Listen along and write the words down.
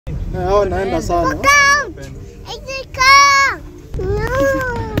Hao naenda sana.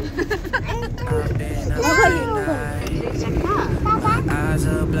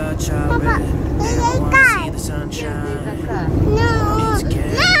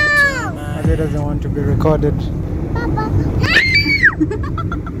 He doesn't want to be recorded.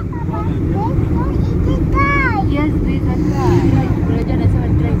 Yes, there's a car.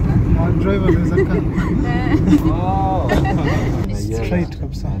 Driver, there's a car. Oh. Straight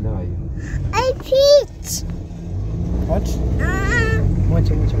kabisa. I peach. What?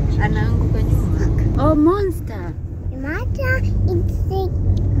 Mocha. Anaanguka nyuma. Oh, monster. Mata it's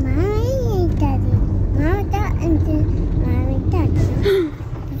my daddy. Mata and my daddy.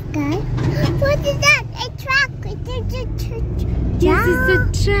 Guys, what is that? A truck. It's a truck. Yes, it's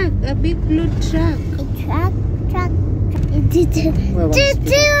a truck. A big blue truck. A truck. It's a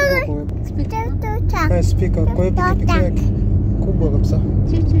truck. Speaker kwa hiyo pikipiki yake kubwa kabisa.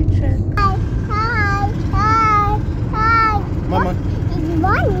 Truck. Hi. Mama. It's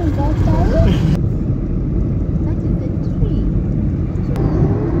morning, That is the tree.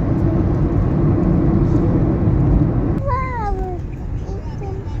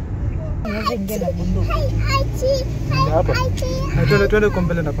 Twende kwa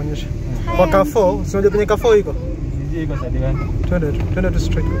mbele na kuonyesha. Kwa kafo, usione kwenye kafo iko. Iko sadi gani? Twende tu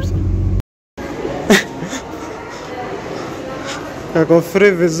straight kabisa. Kako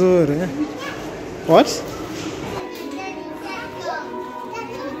free vizuri. What?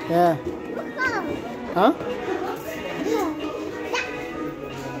 Yeah. Huh?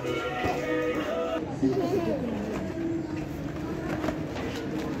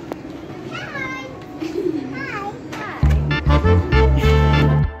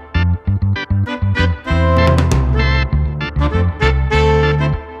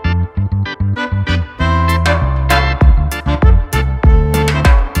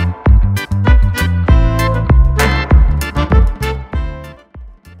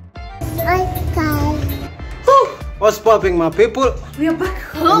 What's popping, my people? We are back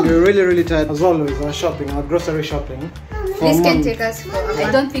home. We're really tired. As always, our shopping, our grocery shopping. This can take us for...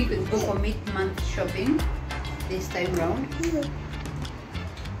 I don't think we'll go for mid-month shopping this time round.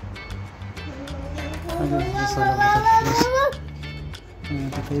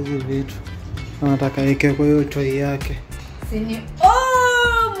 Nataka hizi vitu. Nataka ike kwa hiyo toy yake. Sini.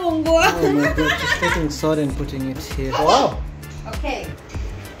 Oh, Mungu. Oh my god, she's taking soda and putting it here. Wow. Okay.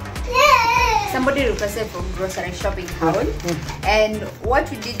 Somebody requested for grocery shopping haul, and what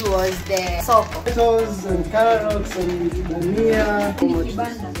we did was the soko. Potatoes and carrots and dania.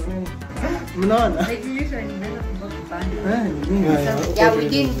 Yeah, we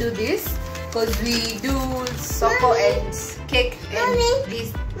didn't do this because we do soko and cake and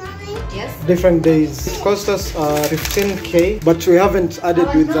this. Yes. Different days. It cost us 15k, but we haven't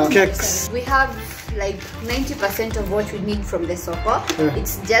added with the cakes. We have like 90% of what we need from the soko. Yeah.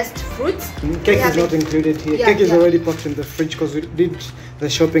 It's just fruits. Cake is not included here. Yeah, cake is already packed in the fridge because we did the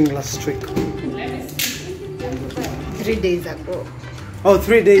shopping last week. 3 days ago. Oh,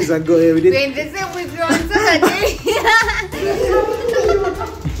 3 days ago, yeah, we did. We're in the same with you on Saturday.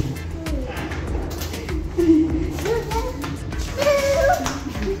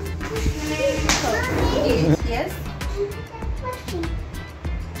 Yes?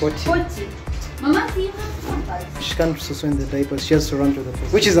 40. Mama, see you. She can't suspend the diapers, she has to run to the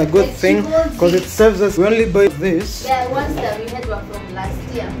place. Which is a good thing because it serves us. We only buy this. Yeah, ones that we had one from last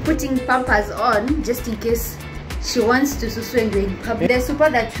year. Putting pampers on just in case she wants to susu and go in public. The super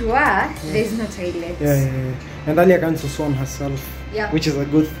that you are, there's no toilet. Yeah. And Alia can't susu on herself. Yeah. Which is a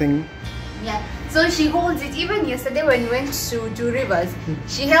good thing. Yeah. So she holds it. Even yesterday when we went to Rivers,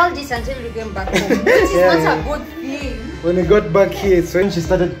 she held it until we came back home. Which is not a good thing. When we got back here, it's when she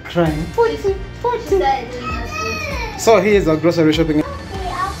started crying. So here's our grocery shopping.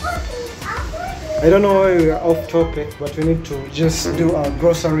 I don't know why we're off topic, but we need to just do our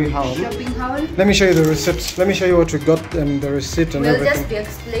grocery haul. Shopping haul? Let me show you the receipt. Let me show you what we got and the receipt and everything. We'll just be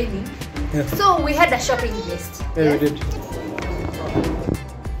explaining. Yeah. So we had a shopping list. Yeah, we did.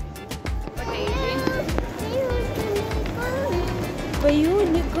 What are you doing? Were you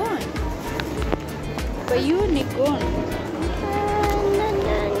only gone? Were you only gone?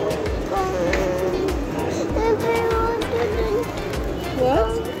 What?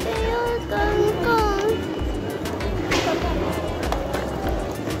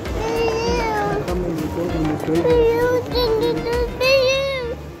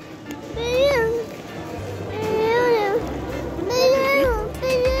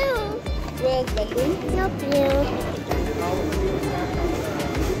 Where's balloon? Not you.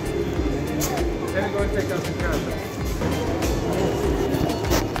 Let me go and take out the camera.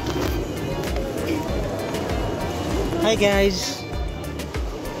 Hi guys.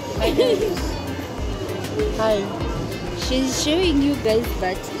 Hi. She's showing you guys,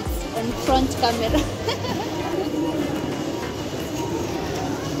 but it's on front camera.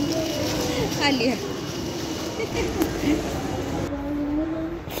 Alia.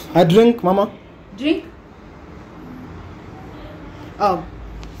 I drink, Mama. Drink? Oh,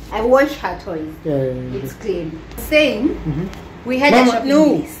 I wash her toys. Yeah. It's clean. Saying we had Mama, a shopping no.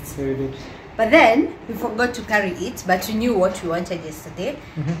 list. Very good. But then we forgot to carry it, but we knew what we wanted yesterday.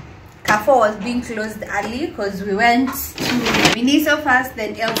 Carrefour was being closed early because we went to Miniso first,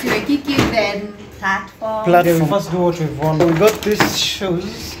 then LC Kiki, then Platform. Okay, we must do what we've won. We got these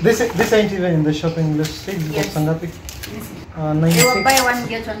shoes. This ain't even in the shopping list. Yes. They 96. will buy one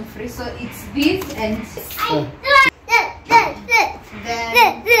get one free, so it's this and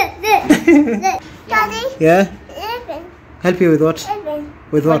Daddy, Yeah? Evan, Help you with what? Evan,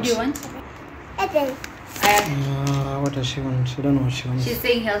 With what what? do you want? Evan. What does she want? She don't know what she wants. She's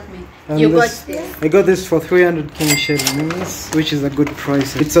saying help me. And You got this- this. I got this for 300 Kenya shillings, which is a good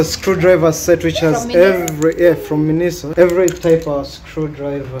price. It's a screwdriver set which has From Miniso? from Miniso, every type of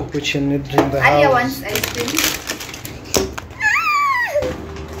screwdriver which you need in the Alia house. wants ice cream.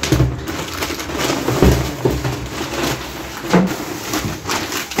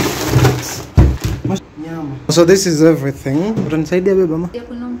 So this is everything. Utanisaidia babe mama? Ya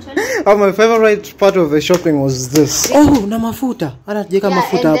kuna mchana. Oh, my favorite part of the shopping was this. Oh, na mafuta. Ana jeka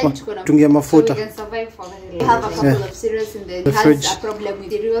mafuta and hapa. then tuko na- Tungia So mafuta. we can survive for very long. We have a couple of cereals in the has fridge. a problem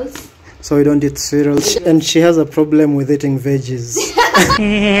with cereals. So we don't eat cereals. And she has a problem with eating veggies.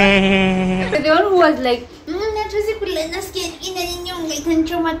 The one who was like, remember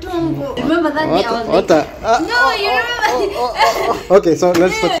that day I was like, no, you remember? Okay, so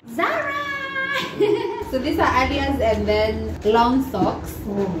let's put. Zara! So these are Alia's and then long socks.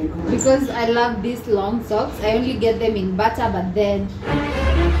 Because I love these long socks. I only get them in butter, but then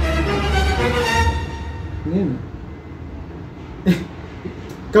Nini?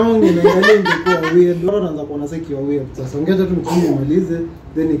 Kama ungeangalia ingekuwa weird. Bora anaanza kuona sasa kiwa weird. Sasa ongeza tu mkini umalize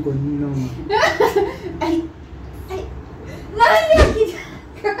then iko noma.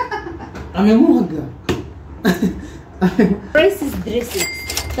 Amemwaga. price is dresses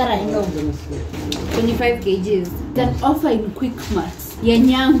that I know. 25 kgs. That offer in Quick Mart. Ya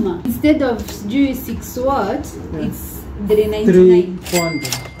nyama. Instead of sijui 6 what, it's 3.99. 400.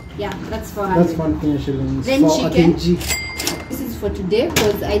 Yeah, that's 400. That's 1 Kenya shillings. Then for chicken. a kg. This is for today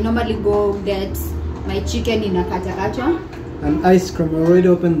because I normally go get my chicken in a katakatwa. And ice cream. I already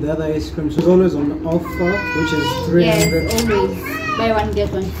opened the other ice cream. So it's always on offer, which is 300. Yes, always. Buy one,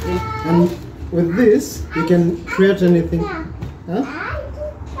 get one free. And with this, you can create anything. Huh?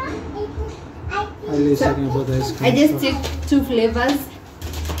 Ali is talking about the ice cream. I just take 2 flavors,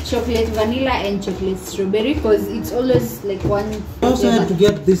 chocolate vanilla and chocolate strawberry, because it's always like one I also had to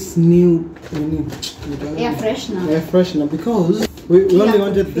get this new air freshener. air freshener because we only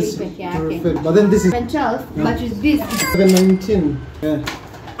wanted this to Yeah, okay. refill. But then this is 12, but with this, it's 719. Yeah.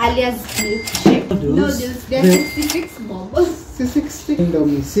 Alia's milkshake. Noodles, they're Yeah. 66 bob. 60.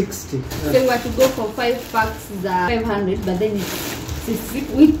 Indomie 60. So we had to go for 5 packs, 500, but then it's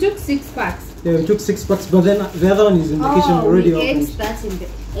 66. We took 6 packs. Yeah, we took 6 packs, but then the other one is in the kitchen already we ate opened. that in the,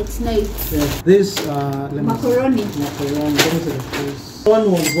 it's nice. Yeah, this let me Macaroni. see. Macaroni. Let me see the price.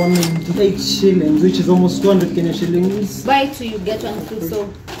 One was 198 shillings, which is almost 200 Kenya shillings. Buy 2, you get 1 free. So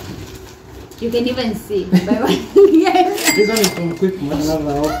you can even see. Buy 1. Yes. This one is from Quick Mart,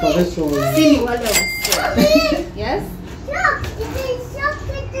 another offer. This was See me while I was yes. Look, it is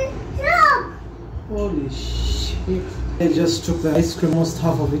chocolate shop. holy shit. I just took the ice cream, almost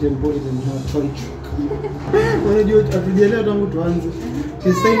half of it, and put it in her toy truck.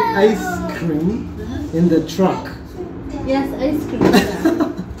 She's saying ice cream in the truck. Yes, ice cream.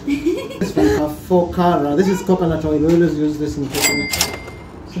 This is from for Cara. This is coconut oil. We always use this in coconut.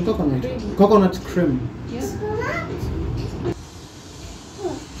 Some coconut. Coconut cream. Yes.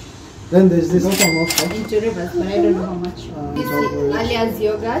 Then there's this also on offer. Into rivers, but I don't know how much. This is Alia's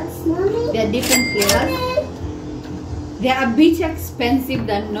yogurts. They're different flavors. They're a bit expensive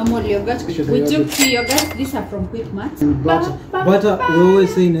than normal yogurt. We took 2 yogurts. These are from Quick Mart. Butter. Butter, we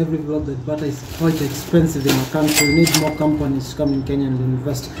always say in every vlog that butter is quite expensive in our country. We need more companies to come in Kenya and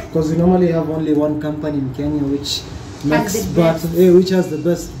invest. Because we normally have only one company in Kenya which makes butter, which has the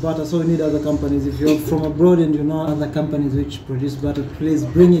best butter. So we need other companies. If you're from abroad and you know other companies which produce butter, please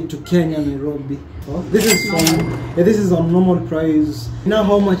bring it to Kenya, Nairobi. Oh, this is from, this is on normal price. Now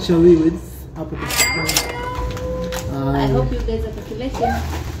how much are we with? Up at I hope you guys are calculating.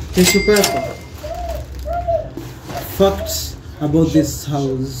 tissue paper. Fact about this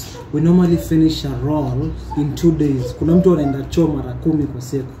house. We normally finish a roll in 2 days. Kuna mtu anaenda choo mara 10 kwa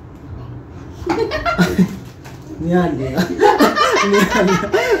siku. Niaje.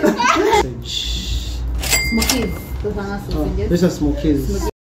 Smokies. These are smokies.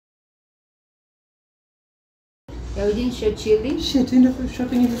 Yeah, we didn't show chili. Shit, end up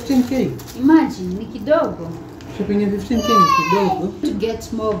shopping in 15k. Imagine, ni kidogo. Shopping in 15k is kidogo. To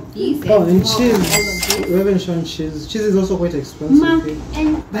get more of these. Oh, and more cheese. of all of this. We haven't shown cheese. Cheese is also quite expensive.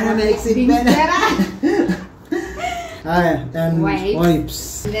 And Better makes it better. And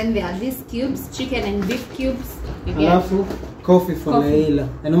wipes. And then there are these cubes, chicken and beef cubes. Alafu, coffee for Leila.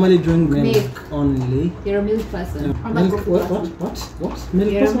 I normally drink milk only. You're a milk person. Milk, what?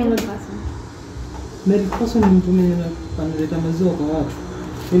 Milk You're person? a milk person. Milk person ni mtu mwenye analeta maziwa kwa watu.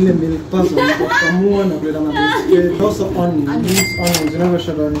 Ile milk person kukamua na kuleta maziwa. Also onions. You never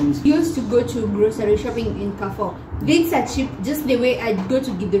showed onions. I used to go to grocery shopping in Carrefour. Things are cheap, just the way I'd go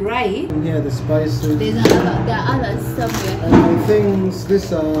to Githurai. Yeah, the spices. There are others somewhere. And I think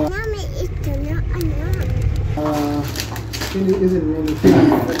this Mommy, it's not is it really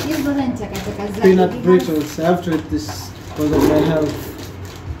Peanut peanut brittles? I have to eat this because of my health.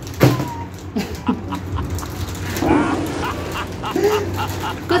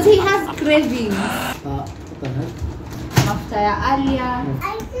 Because he has cravings. What the heck? After earlier.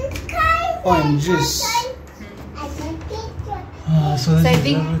 Orange juice. So So I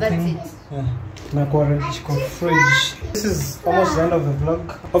think that's it. Yeah. Fridge. This is almost the end of the vlog.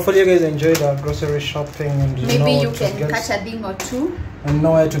 Hopefully you guys enjoyed our grocery shopping and Maybe you can catch a thing or two. and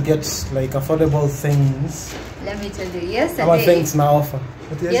know where to get like affordable things. Let me tell you, Our yesterday things now offer.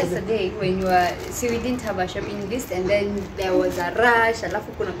 when you were, see, we didn't have a shopping list, and then there was a rush,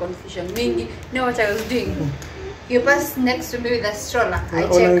 alafu kuna confusion mingi. You know what I was doing? You passed next to me with a stroller. I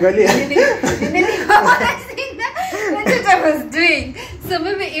checked. That's what I was doing. So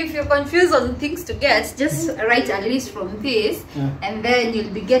maybe if you're confused on things to get, just write a list from this, and then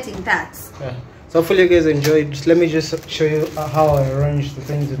you'll be getting that. Yeah. So hopefully you guys enjoyed. Let me just show you how I arranged the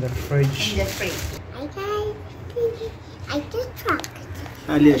things in the fridge. In the fridge. I just truck.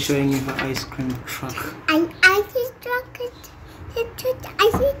 Alia showing you her ice cream truck. I just truck it.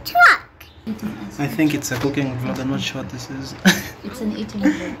 I see truck. I think it's a cooking vlog. I'm not sure what this is. It's an eating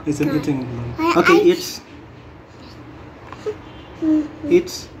vlog. It's an eating vlog. Okay, eat.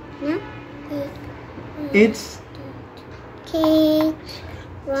 Eat. Eat. Okay.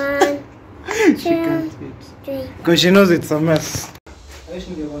 1, She can't 2, eat. 3. Because she knows it's a mess. You guys,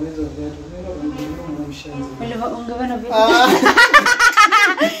 you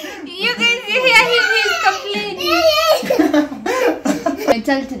hear him, he's complaining. I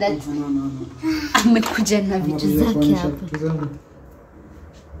tell you that amekuja na vitu zake hapo.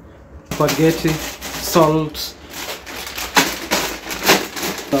 Spaghetti, salt,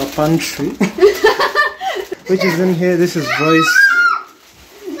 the pantry, which is in here. This is rice.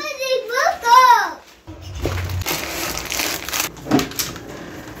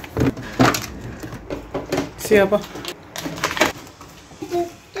 See, Papa.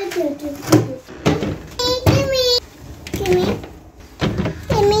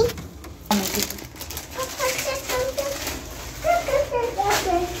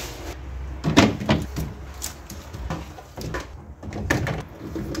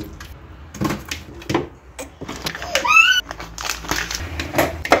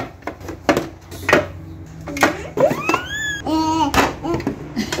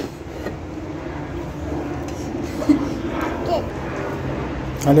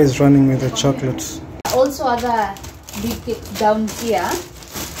 Ali is running with the chocolates. Also other big cakes down here,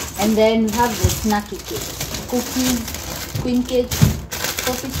 and then we have the snacky cakes, cookies, queen cakes,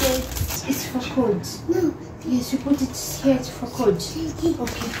 coffee cakes. It's for code. No. Yes, you put it here. It's for code.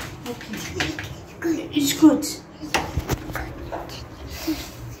 Okay. It's good.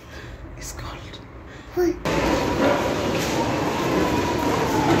 It's cold.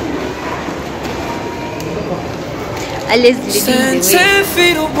 Ali's leading the way. 10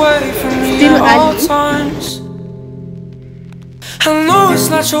 feet away from me Still at all early. times. I know it's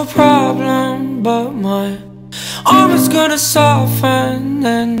not your problem, but my arm is gonna soften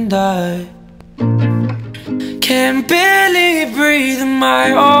and I can barely breathe. Am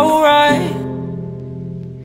I alright?